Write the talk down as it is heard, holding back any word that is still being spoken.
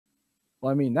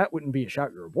Well, I mean, that wouldn't be a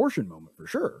shout your abortion moment for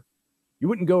sure. You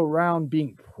wouldn't go around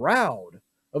being proud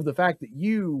of the fact that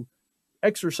you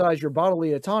exercise your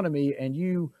bodily autonomy and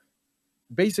you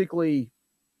basically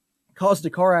caused a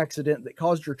car accident that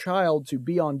caused your child to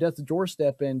be on death's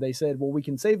doorstep, and they said, well, we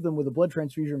can save them with a blood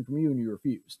transfusion from you, and you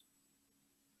refused.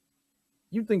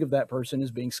 You'd think of that person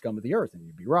as being scum of the earth, and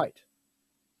you'd be right.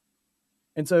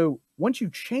 And so once you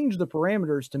change the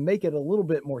parameters to make it a little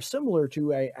bit more similar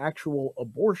to an actual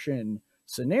abortion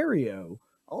scenario,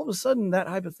 all of a sudden that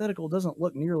hypothetical doesn't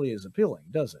look nearly as appealing,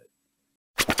 does it?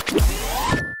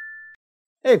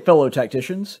 Hey, fellow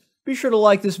tacticians, be sure to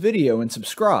like this video and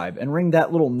subscribe and ring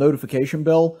that little notification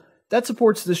bell. That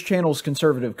supports this channel's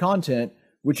conservative content,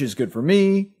 which is good for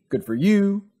me, good for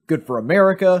you, good for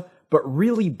America, but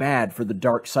really bad for the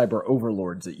dark cyber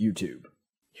overlords at YouTube.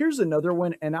 Here's another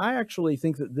one, and I actually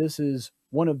think that this is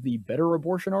one of the better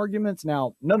abortion arguments.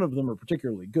 Now, none of them are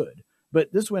particularly good,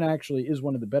 but this one actually is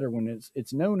one of the better ones.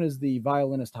 It's known as the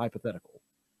Violinist Hypothetical.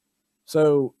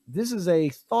 So this is a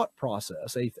thought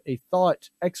process, a thought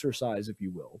exercise, if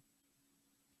you will,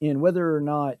 in whether or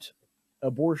not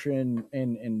abortion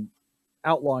and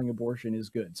outlawing abortion is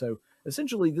good. So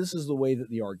essentially, this is the way that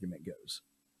the argument goes.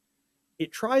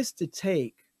 It tries to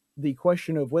take the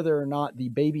question of whether or not the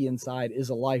baby inside is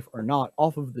a life or not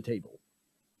off of the table.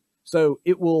 So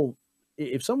it will,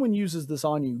 if someone uses this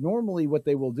on you, normally what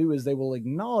they will do is they will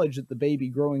acknowledge that the baby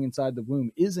growing inside the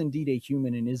womb is indeed a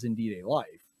human and is indeed a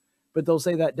life. But they'll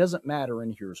say that doesn't matter,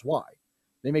 and here's why.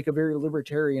 They make a very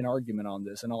libertarian argument on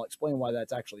this, and I'll explain why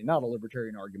that's actually not a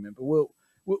libertarian argument, but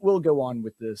we'll go on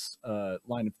with this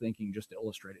line of thinking just to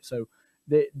illustrate it. So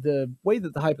the way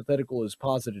that the hypothetical is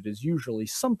posited is usually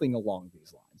something along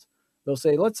these lines. They'll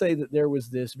say, let's say that there was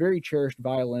this very cherished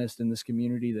violinist in this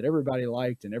community that everybody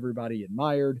liked and everybody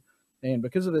admired, and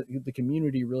because of it, the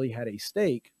community really had a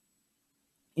stake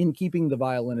in keeping the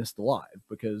violinist alive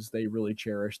because they really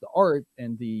cherished the art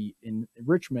and the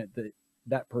enrichment that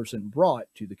that person brought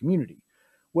to the community.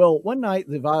 Well, one night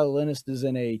the violinist is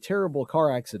in a terrible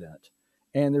car accident,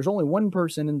 and there's only one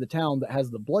person in the town that has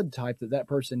the blood type that that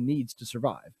person needs to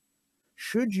survive.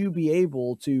 Should you be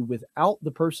able to, without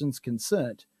the person's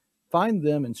consent, find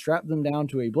them and strap them down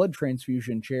to a blood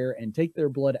transfusion chair and take their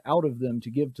blood out of them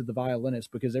to give to the violinist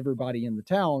because everybody in the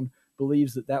town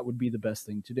believes that that would be the best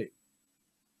thing to do?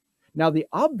 Now, the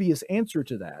obvious answer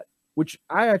to that, which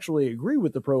I actually agree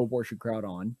with the pro-abortion crowd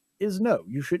on, is no.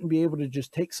 You shouldn't be able to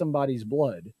just take somebody's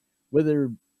blood,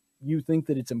 whether you think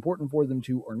that it's important for them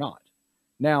to or not.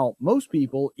 Now, most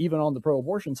people, even on the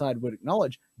pro-abortion side, would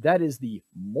acknowledge that is the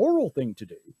moral thing to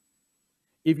do.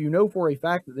 If you know for a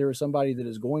fact that there is somebody that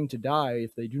is going to die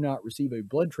if they do not receive a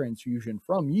blood transfusion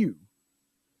from you,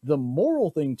 the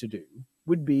moral thing to do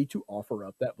would be to offer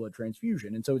up that blood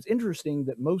transfusion. And so it's interesting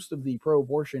that most of the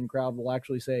pro-abortion crowd will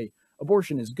actually say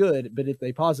abortion is good, but if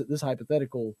they posit this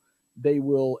hypothetical, they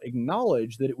will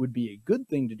acknowledge that it would be a good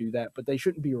thing to do that, but they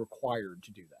shouldn't be required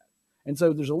to do that. And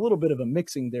so there's a little bit of a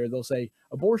mixing there. They'll say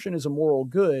abortion is a moral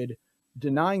good,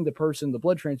 denying the person the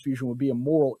blood transfusion would be a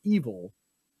moral evil,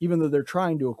 even though they're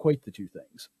trying to equate the two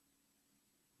things.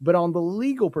 But on the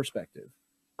legal perspective,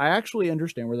 I actually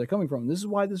understand where they're coming from. This is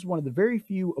why this is one of the very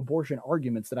few abortion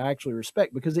arguments that I actually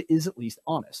respect, because it is at least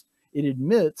honest. It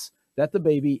admits that the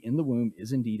baby in the womb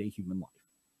is indeed a human life.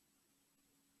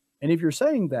 And if you're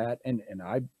saying that, and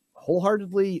I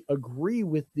wholeheartedly agree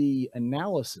with the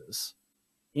analysis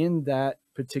in that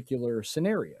particular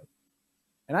scenario,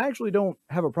 and I actually don't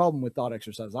have a problem with thought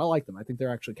exercises. I like them. I think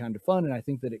they're actually kind of fun, and I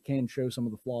think that it can show some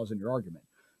of the flaws in your argument.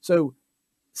 So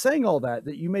saying all that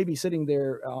you may be sitting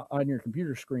there on your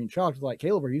computer screen shocked, like,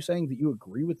 Caleb, are you saying that you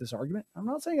agree with this argument? I'm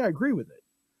not saying I agree with it.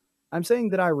 I'm saying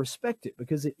that I respect it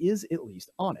because it is at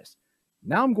least honest.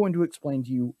 Now I'm going to explain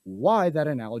to you why that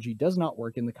analogy does not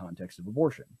work in the context of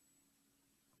abortion.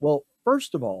 Well,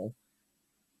 first of all,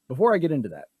 before I get into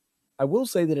that, I will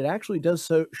say that it actually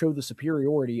does show the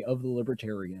superiority of the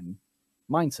libertarian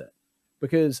mindset,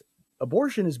 because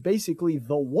abortion is basically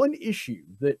the one issue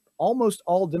that almost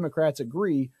all Democrats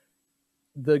agree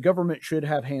the government should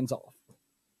have hands off.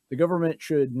 The government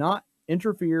should not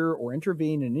interfere or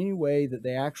intervene in any way, that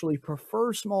they actually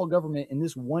prefer small government in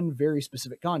this one very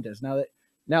specific context.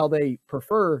 Now they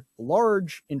prefer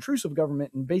large, intrusive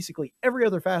government in basically every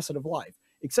other facet of life,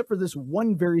 except for this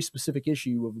one very specific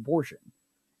issue of abortion.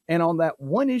 And on that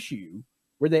one issue,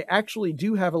 where they actually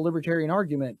do have a libertarian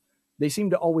argument, they seem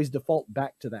to always default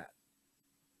back to that.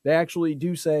 They actually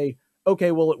do say,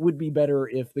 okay, well, it would be better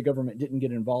if the government didn't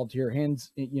get involved here.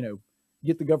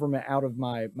 Get the government out of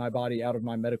my body, out of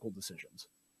my medical decisions.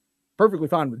 Perfectly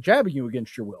fine with jabbing you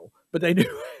against your will, but they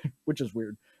do, which is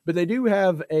weird. But they do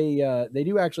have they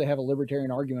do actually have a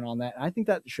libertarian argument on that. And I think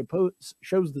that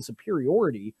shows the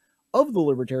superiority of the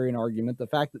libertarian argument, the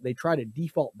fact that they try to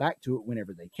default back to it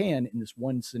whenever they can in this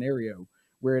one scenario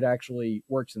where it actually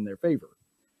works in their favor.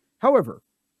 However,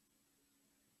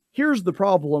 here's the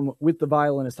problem with the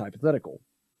violinist hypothetical.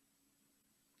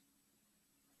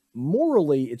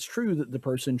 Morally, it's true that the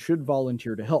person should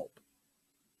volunteer to help.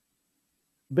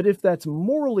 But if that's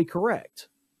morally correct,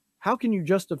 how can you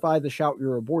justify the shout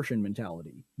your abortion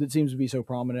mentality that seems to be so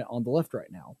prominent on the left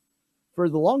right now? For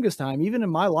the longest time, even in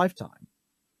my lifetime,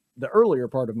 the earlier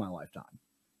part of my lifetime,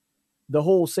 the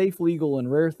whole safe, legal,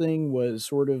 and rare thing was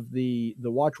sort of the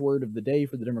watchword of the day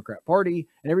for the Democrat Party.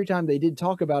 And every time they did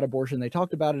talk about abortion, they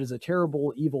talked about it as a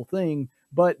terrible, evil thing,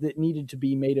 but that needed to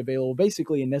be made available,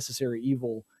 basically a necessary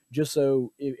evil, just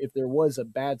so if there was a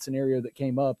bad scenario that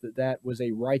came up, that was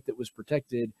a right that was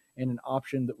protected and an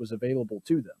option that was available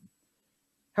to them.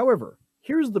 However,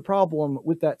 here's the problem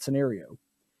with that scenario.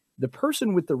 The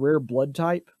person with the rare blood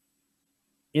type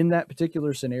in that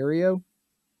particular scenario,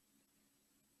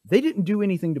 they didn't do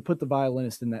anything to put the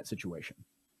violinist in that situation.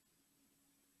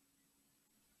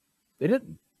 They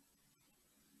didn't.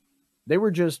 They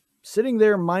were just sitting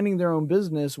there minding their own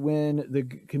business when the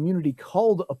community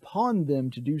called upon them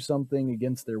to do something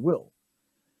against their will.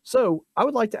 So I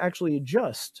would like to actually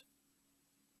adjust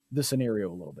the scenario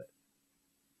a little bit.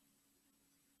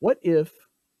 What if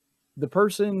the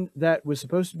person that was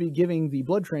supposed to be giving the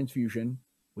blood transfusion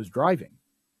was driving?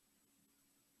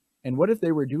 And what if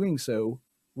they were doing so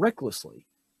recklessly?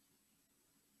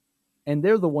 And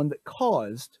they're the one that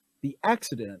caused the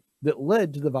accident that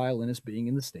led to the violinist being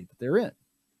in the state that they're in.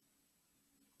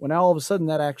 Well, now all of a sudden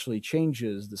that actually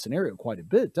changes the scenario quite a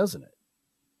bit, doesn't it?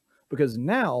 Because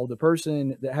now the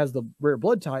person that has the rare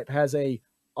blood type has a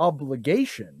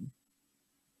obligation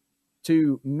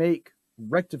to make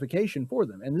rectification for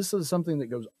them. And this is something that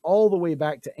goes all the way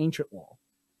back to ancient law.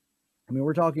 I mean,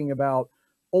 we're talking about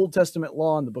Old Testament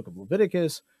law in the book of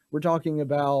Leviticus. We're talking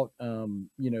about,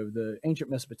 the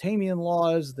ancient Mesopotamian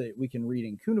laws that we can read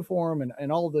in cuneiform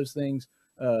and all of those things,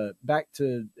 back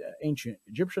to ancient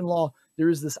Egyptian law. There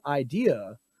is this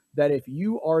idea that if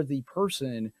you are the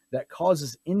person that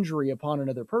causes injury upon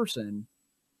another person,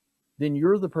 then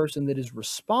you're the person that is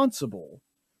responsible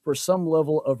for some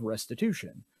level of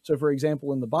restitution. So, for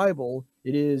example, in the Bible,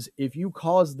 it is if you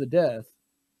cause the death,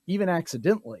 even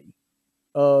accidentally,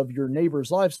 of your neighbor's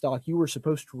livestock, you were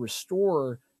supposed to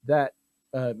restore that,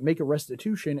 make a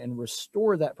restitution and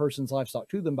restore that person's livestock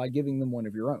to them by giving them one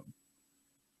of your own.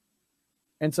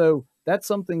 And so that's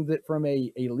something that from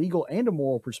a legal and a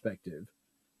moral perspective,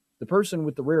 the person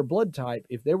with the rare blood type,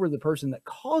 if they were the person that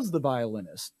caused the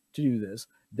violinist to do this,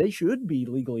 they should be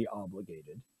legally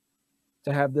obligated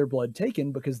to have their blood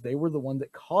taken because they were the one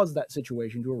that caused that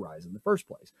situation to arise in the first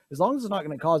place. As long as it's not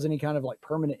going to cause any kind of like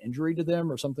permanent injury to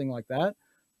them or something like that,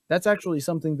 that's actually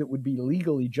something that would be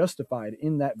legally justified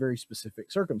in that very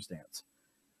specific circumstance.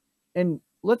 And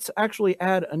let's actually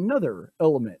add another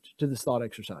element to this thought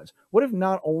exercise. What if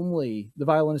not only the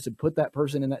violinist had put that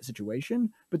person in that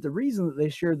situation, but the reason that they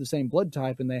share the same blood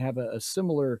type and they have a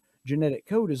similar genetic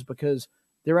code is because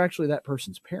they're actually that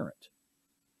person's parent?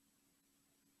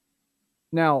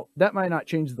 Now, that might not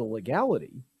change the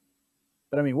legality,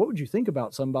 but I mean, what would you think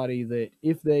about somebody that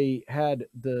if they had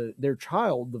their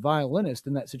child, the violinist,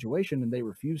 in that situation and they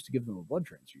refused to give them a blood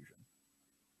transfusion?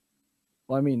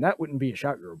 Well, I mean, that wouldn't be a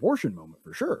shout your abortion moment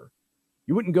for sure.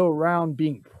 You wouldn't go around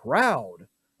being proud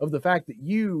of the fact that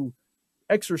you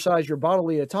exercise your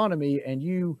bodily autonomy and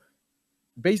you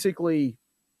basically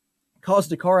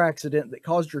caused a car accident that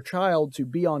caused your child to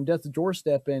be on death's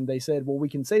doorstep, and they said, well, we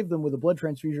can save them with a blood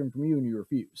transfusion from you, and you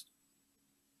refused.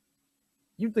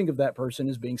 You'd think of that person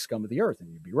as being scum of the earth,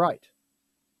 and you'd be right.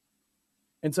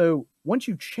 And so once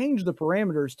you change the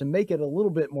parameters to make it a little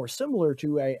bit more similar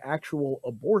to an actual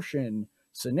abortion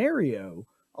scenario,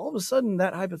 all of a sudden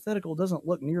that hypothetical doesn't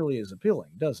look nearly as appealing,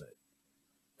 does it?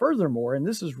 Furthermore, and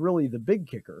this is really the big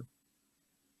kicker,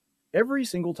 every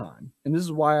single time, and this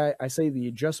is why I say the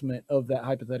adjustment of that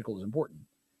hypothetical is important,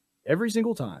 every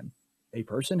single time a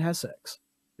person has sex,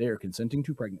 they are consenting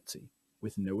to pregnancy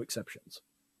with no exceptions.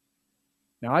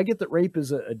 Now, I get that rape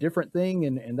is a different thing,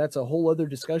 and that's a whole other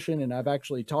discussion, and I've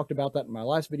actually talked about that in my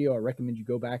last video. I recommend you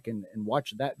go back and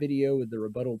watch that video with the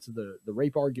rebuttal to the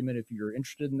rape argument if you're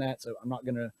interested in that, so I'm not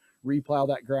going to replow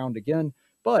that ground again.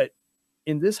 But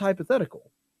in this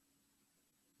hypothetical,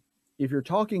 if you're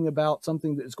talking about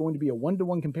something that is going to be a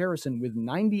one-to-one comparison with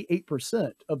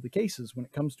 98% of the cases when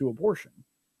it comes to abortion,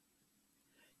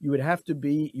 you would have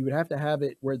to have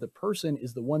it where the person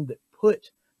is the one that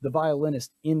put the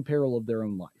violinist in peril of their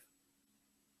own life.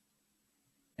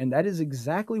 And that is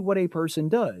exactly what a person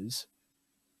does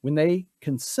when they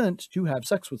consent to have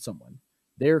sex with someone.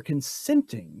 They're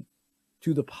consenting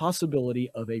to the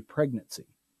possibility of a pregnancy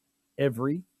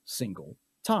every single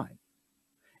time.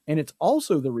 And it's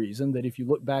also the reason that if you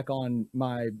look back on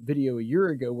my video a year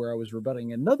ago where I was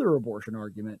rebutting another abortion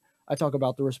argument, I talk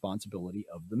about the responsibility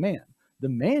of the man. The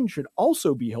man should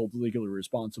also be held legally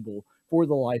responsible for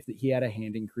the life that he had a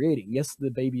hand in creating. Yes,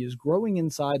 the baby is growing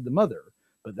inside the mother,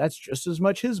 but that's just as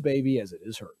much his baby as it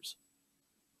is hers.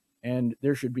 And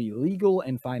there should be legal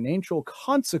and financial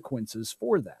consequences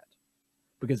for that.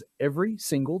 Because every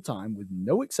single time, with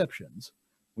no exceptions,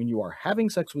 when you are having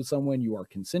sex with someone, you are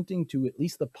consenting to at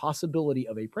least the possibility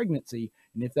of a pregnancy.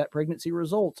 And if that pregnancy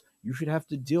results, you should have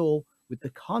to deal with the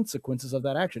consequences of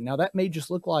that action. Now, that may just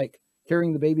look like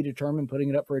carrying the baby to term and putting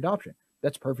it up for adoption.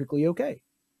 That's perfectly okay.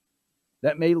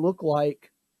 That may look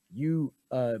like you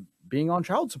being on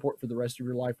child support for the rest of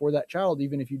your life for that child,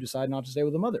 even if you decide not to stay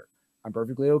with the mother. I'm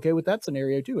perfectly okay with that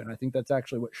scenario too. And I think that's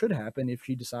actually what should happen if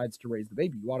she decides to raise the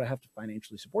baby. You ought to have to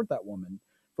financially support that woman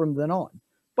from then on.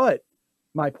 But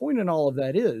my point in all of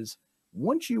that is,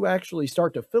 once you actually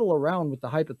start to fiddle around with the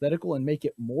hypothetical and make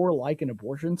it more like an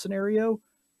abortion scenario,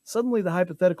 suddenly the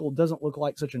hypothetical doesn't look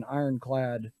like such an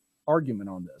ironclad argument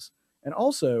on this. And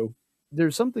also,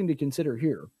 there's something to consider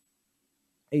here.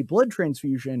 A blood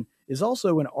transfusion is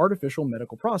also an artificial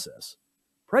medical process.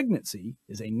 Pregnancy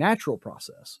is a natural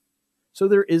process. So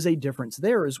there is a difference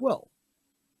there as well.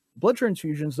 Blood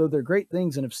transfusions, though they're great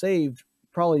things and have saved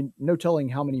probably no telling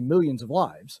how many millions of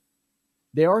lives,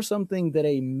 they are something that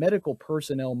a medical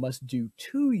personnel must do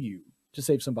to you to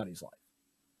save somebody's life.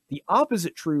 The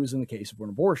opposite true is in the case of an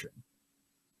abortion.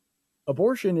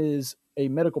 Abortion is a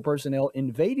medical personnel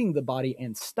invading the body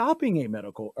and stopping a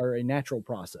medical or a natural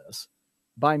process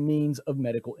by means of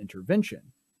medical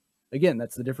intervention. Again,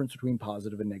 that's the difference between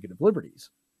positive and negative liberties.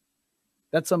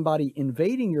 That's somebody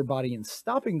invading your body and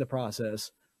stopping the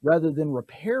process rather than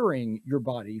repairing your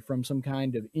body from some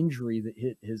kind of injury that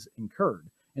it has incurred.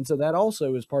 And so that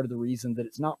also is part of the reason that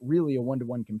it's not really a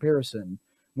one-to-one comparison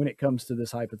when it comes to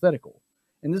this hypothetical.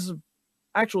 And this is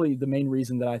actually the main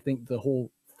reason that I think the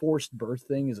whole forced birth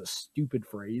thing is a stupid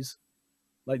phrase.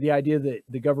 Like the idea that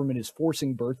the government is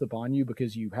forcing birth upon you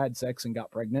because you had sex and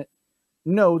got pregnant.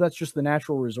 No, that's just the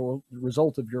natural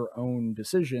result of your own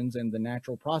decisions and the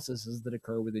natural processes that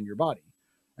occur within your body.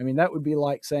 I mean, that would be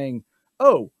like saying,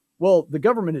 oh, well, the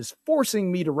government is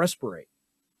forcing me to respirate.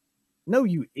 No,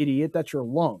 you idiot, that's your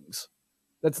lungs.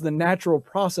 That's the natural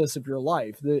process of your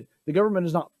life. The government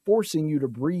is not forcing you to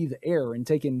breathe air and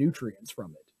take in nutrients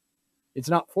from it. It's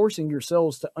not forcing your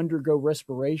cells to undergo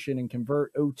respiration and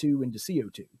convert O2 into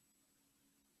CO2.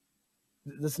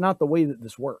 That's not the way that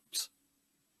this works.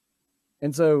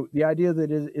 And so the idea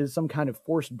that it is some kind of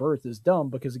forced birth is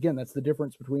dumb because, again, that's the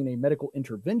difference between a medical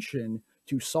intervention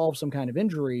to solve some kind of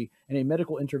injury and a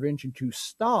medical intervention to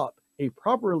stop a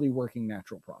properly working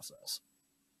natural process.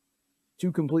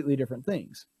 Two completely different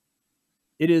things.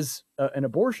 It is an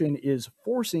abortion is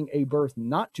forcing a birth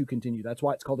not to continue. That's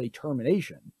why it's called a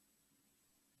termination.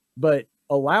 But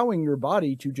allowing your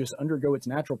body to just undergo its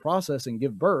natural process and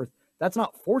give birth, that's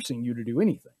not forcing you to do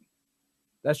anything.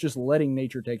 That's just letting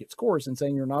nature take its course and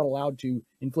saying you're not allowed to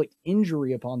inflict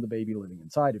injury upon the baby living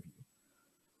inside of you.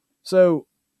 So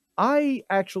I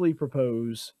actually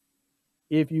propose,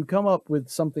 if you come up with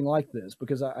something like this,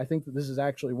 because I think that this is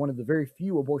actually one of the very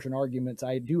few abortion arguments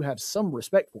I do have some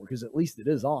respect for, because at least it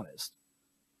is honest,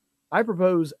 I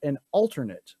propose an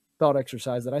alternate thought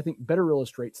exercise that I think better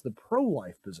illustrates the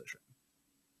pro-life position.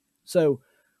 So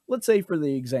let's say, for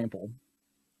the example,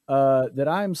 that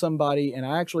I'm somebody, and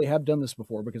I actually have done this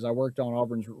before because I worked on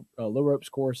Auburn's low ropes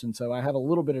course, and so I have a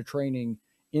little bit of training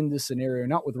in this scenario,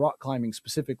 not with rock climbing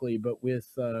specifically, but with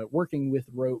working with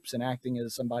ropes and acting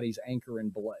as somebody's anchor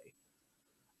and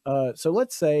belay. So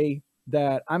let's say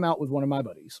that I'm out with one of my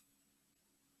buddies,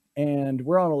 and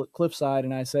we're on a cliffside,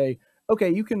 and I say, okay,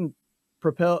 you can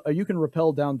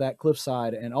rappel down that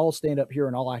cliffside, and I'll stand up here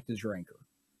and I'll act as your anchor.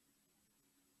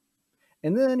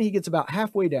 And then he gets about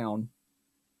halfway down,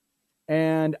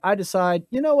 and I decide,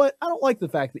 you know what? I don't like the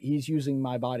fact that he's using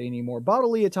my body anymore.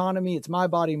 Bodily autonomy, it's my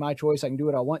body, my choice. I can do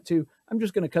what I want to. I'm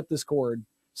just going to cut this cord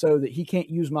so that he can't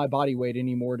use my body weight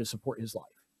anymore to support his life.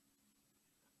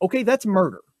 Okay, that's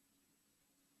murder.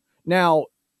 Now,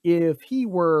 if he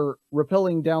were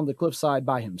rappelling down the cliffside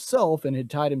by himself and had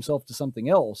tied himself to something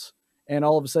else, and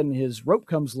all of a sudden his rope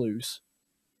comes loose,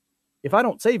 if I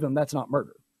don't save him, that's not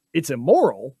murder. It's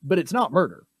immoral, but it's not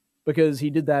murder, because he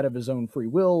did that of his own free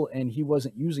will and he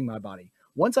wasn't using my body.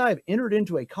 Once I've entered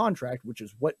into a contract, which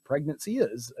is what pregnancy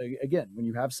is, again, when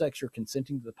you have sex, you're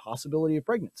consenting to the possibility of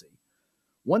pregnancy.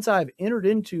 once I've entered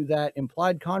into that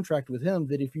implied contract with him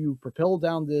that if you propel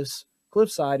down this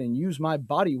cliffside and use my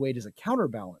body weight as a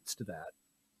counterbalance to that,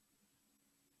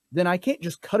 then I can't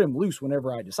just cut him loose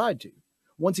whenever I decide to.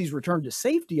 Once he's returned to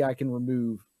safety, I can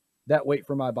remove that weight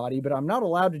from my body, but I'm not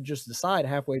allowed to just decide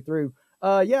halfway through,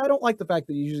 yeah, I don't like the fact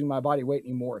that he's using my body weight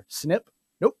anymore. Snip.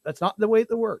 Nope, that's not the way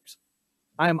that works.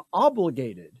 I am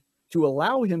obligated to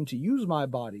allow him to use my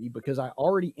body because I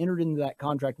already entered into that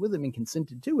contract with him and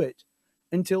consented to it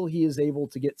until he is able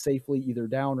to get safely either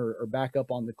down or back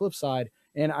up on the cliffside,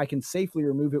 and I can safely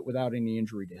remove it without any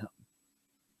injury to him.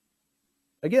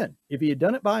 Again, if he had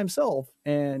done it by himself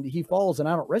and he falls and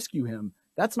I don't rescue him,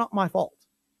 that's not my fault.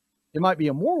 It might be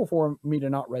immoral for me to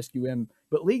not rescue him,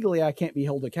 but legally I can't be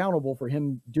held accountable for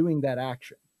him doing that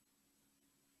action.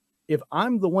 If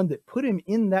I'm the one that put him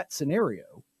in that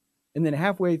scenario and then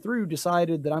halfway through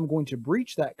decided that I'm going to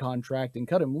breach that contract and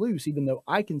cut him loose, even though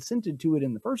I consented to it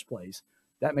in the first place,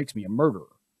 that makes me a murderer.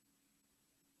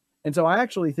 And so I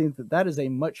actually think that that is a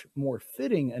much more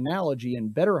fitting analogy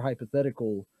and better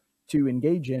hypothetical to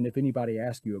engage in if anybody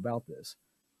asks you about this.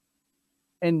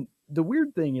 And the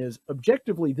weird thing is,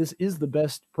 objectively, this is the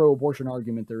best pro-abortion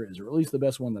argument there is, or at least the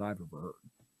best one that I've ever heard.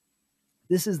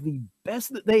 This is the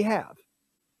best that they have,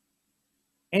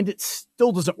 and it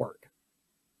still doesn't work.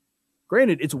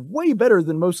 Granted, it's way better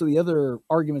than most of the other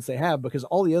arguments they have, because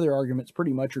all the other arguments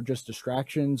pretty much are just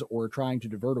distractions or trying to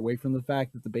divert away from the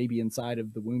fact that the baby inside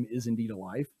of the womb is indeed a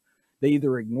life. They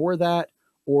either ignore that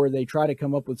or they try to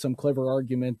come up with some clever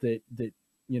argument that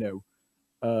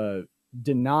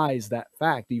denies that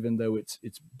fact, even though it's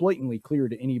blatantly clear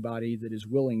to anybody that is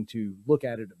willing to look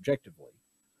at it objectively.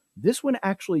 This one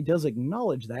actually does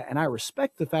acknowledge that, and I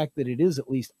respect the fact that it is at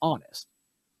least honest.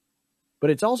 But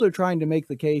it's also trying to make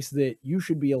the case that you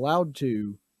should be allowed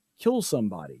to kill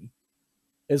somebody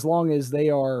as long as they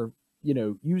are,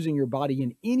 using your body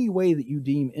in any way that you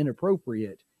deem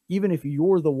inappropriate, even if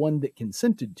you're the one that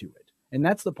consented to it. And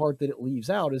that's the part that it leaves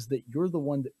out, is that you're the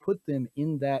one that put them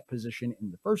in that position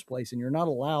in the first place, and you're not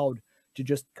allowed to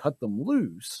just cut them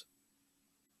loose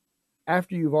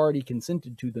after you've already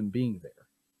consented to them being there.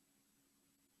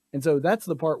 And so that's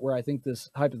the part where I think this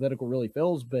hypothetical really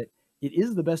fails, but it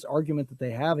is the best argument that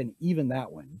they have, and even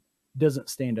that one doesn't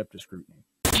stand up to scrutiny.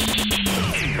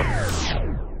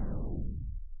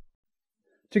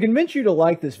 To convince you to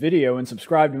like this video and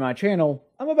subscribe to my channel,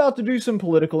 I'm about to do some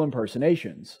political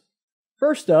impersonations.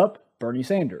 First up, Bernie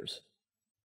Sanders.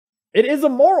 It is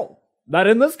immoral that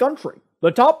in this country,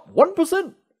 the top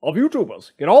 1% of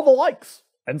YouTubers get all the likes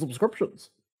and subscriptions.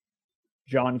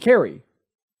 John Kerry.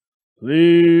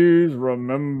 Please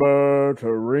remember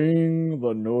to ring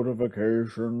the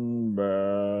notification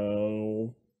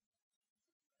bell.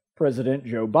 President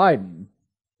Joe Biden.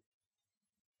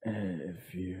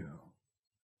 If you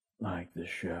like the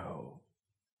show,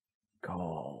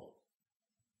 call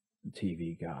the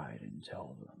TV Guide and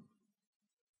tell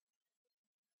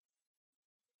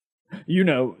them. You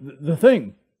know, the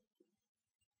thing.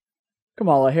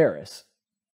 Kamala Harris.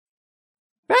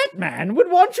 Batman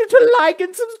would want you to like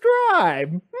and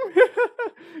subscribe.